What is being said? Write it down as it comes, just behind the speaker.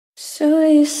So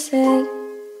you said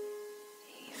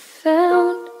you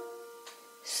found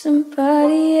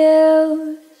somebody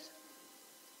else,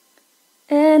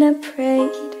 and I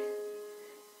prayed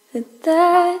that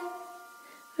that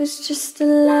was just a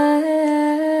lie.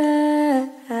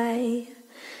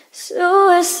 So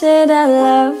I said I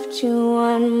loved you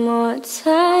one more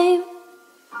time,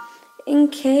 in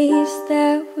case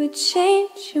that would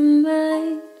change your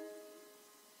mind.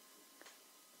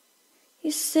 You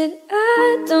said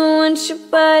I don't want your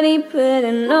body, but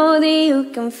I know that you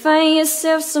can find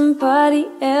yourself somebody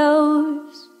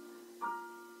else.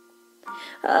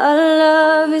 Our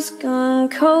love is gone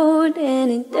cold, and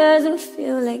it doesn't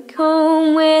feel like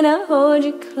home when I hold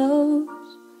you close.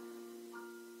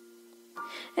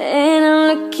 And I'm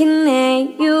looking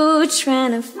at you,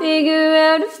 trying to figure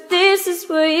out if this is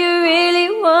what you really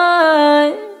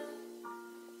want.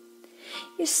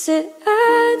 You said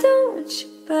I don't want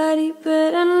your body,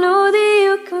 but I know that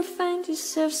you can find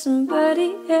yourself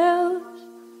somebody else.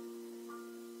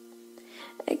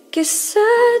 I guess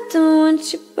I don't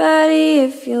want your body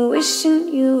if you're wishing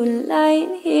you were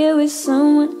lying here with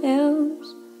someone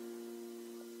else.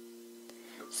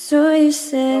 So you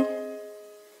said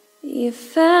you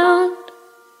found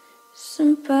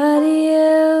somebody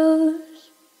else,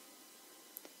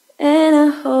 and I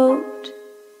hoped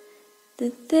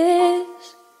that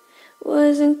this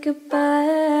wasn't goodbye.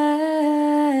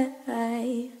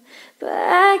 But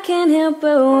I can't help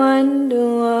but wonder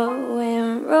what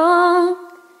went wrong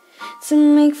to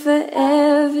make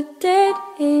forever dead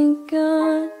and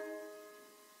gone.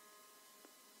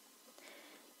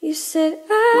 You said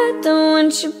I don't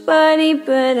want your body,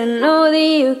 but I know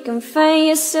that you can find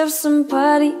yourself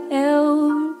somebody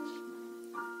else.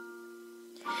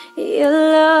 Your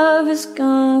love is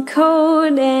gone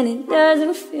cold, and it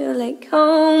doesn't feel like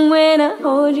home when I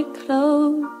hold you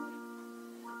close.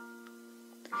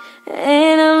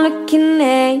 And I'm looking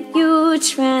at you,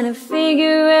 trying to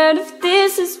figure out if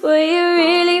this is what you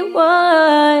really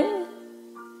want.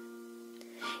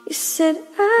 You said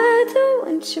I don't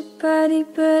want your body,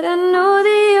 but I know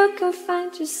that you can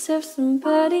find yourself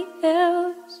somebody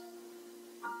else.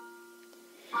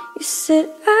 You said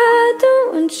I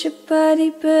don't want your body,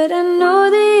 but I know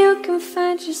that you can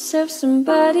find yourself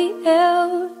somebody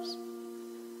else.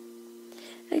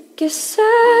 I guess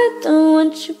I don't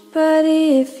want your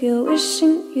body if you're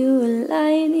wishing you were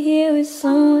lying here with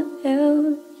someone